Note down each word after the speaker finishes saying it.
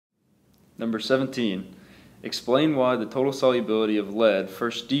Number 17. Explain why the total solubility of lead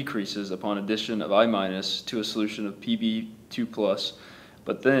first decreases upon addition of I- to a solution of Pb2+,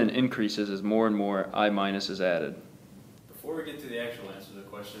 but then increases as more and more I- is added. Before we get to the actual answer to the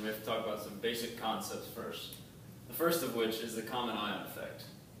question, we have to talk about some basic concepts first. The first of which is the common ion effect.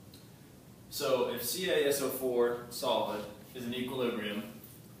 So if CaSO4 solid is in equilibrium,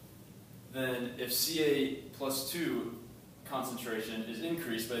 then if Ca plus 2 concentration is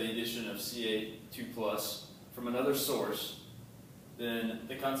increased by the addition of Ca2+ from another source, then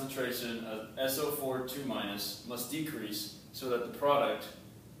the concentration of SO4 2- must decrease so that the product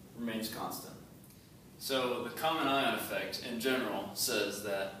remains constant. So the common ion effect in general says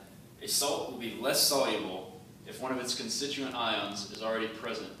that a salt will be less soluble if one of its constituent ions is already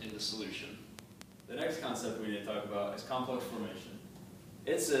present in the solution. The next concept we need to talk about is complex formation.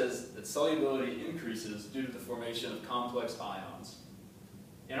 It says that solubility increases due to the formation of complex ions.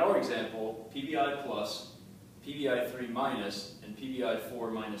 In our example, PBI+, PBI3-, and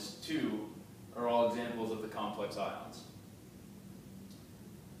PBI4-2 are all examples of the complex ions.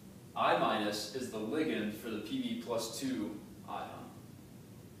 I- is the ligand for the Pb+2 ion.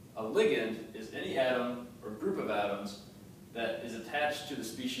 A ligand is any atom or group of atoms that is attached to the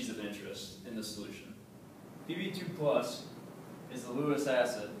species of interest in the solution. Pb2+ is the Lewis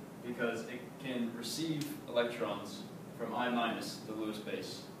acid because it can receive electrons from I-, the Lewis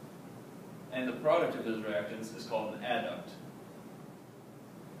base. And the product of those reactions is called an adduct.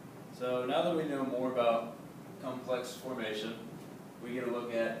 So now that we know more about complex formation, we get a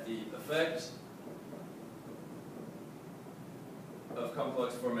look at the effect of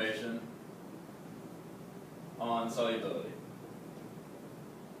complex formation on solubility.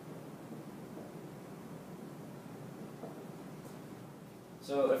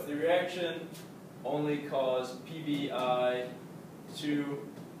 So if the reaction only caused PBI2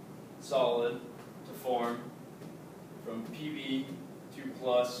 solid to form from Pb2+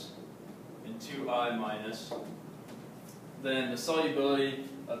 and 2I-, then the solubility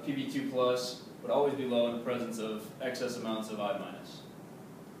of Pb2+ would always be low in the presence of excess amounts of I-.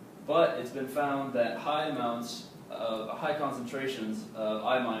 But it's been found that high concentrations of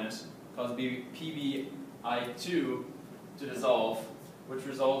I- cause PBI2 to dissolve, which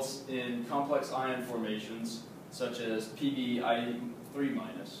results in complex ion formations such as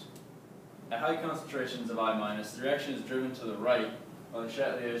PBI3-. At high concentrations of I-, the reaction is driven to the right by the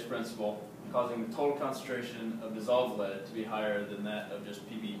Chatelier's principle, causing the total concentration of dissolved lead to be higher than that of just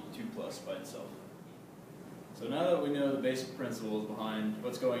Pb2+ by itself. So now that we know the basic principles behind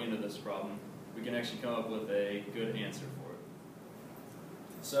what's going into this problem, we can actually come up with a good answer for it.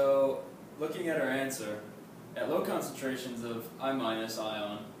 So, looking at our answer, at low concentrations of I-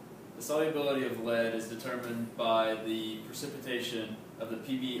 ion, the solubility of lead is determined by the precipitation of the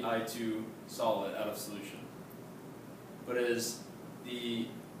PBI2 solid out of solution. But as the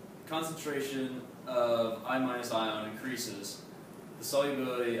concentration of I- ion increases, the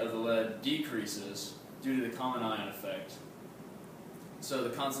solubility of the lead decreases due to the common ion effect. So the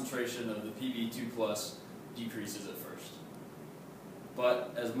concentration of the Pb2+ decreases at first.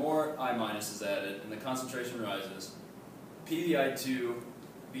 But as more I- is added and the concentration rises, PBI2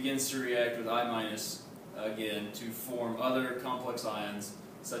 begins to react with I- again to form other complex ions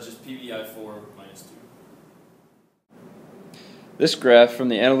such as PBI4-2. This graph from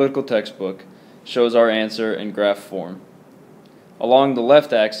the Analytical textbook shows our answer in graph form. Along the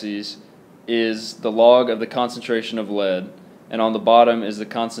left axis is the log of the concentration of lead, and on the bottom is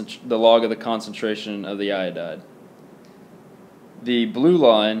the log of the concentration of the iodide. The blue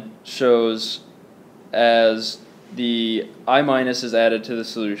line shows as the I- is added to the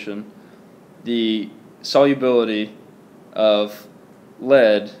solution, the solubility of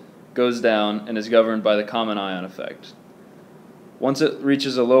lead goes down and is governed by the common ion effect. Once it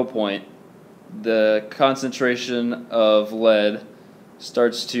reaches a low point, the concentration of lead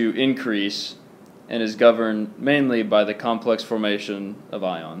starts to increase and is governed mainly by the complex formation of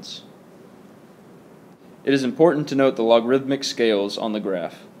ions. It is important to note the logarithmic scales on the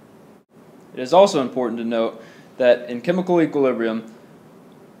graph. It is also important to note that in chemical equilibrium,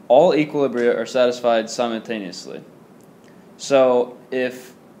 all equilibria are satisfied simultaneously. So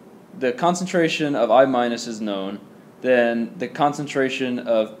if the concentration of I- is known, then the concentration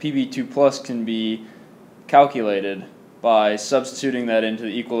of Pb2+ can be calculated by substituting that into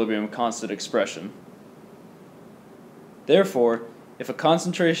the equilibrium constant expression. Therefore, if a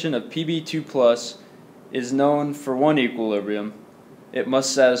concentration of Pb2+ is known for one equilibrium, it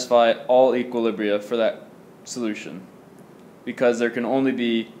must satisfy all equilibria for that solution, because there can only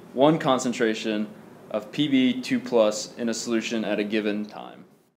be one concentration of Pb2+ in a solution at a given time.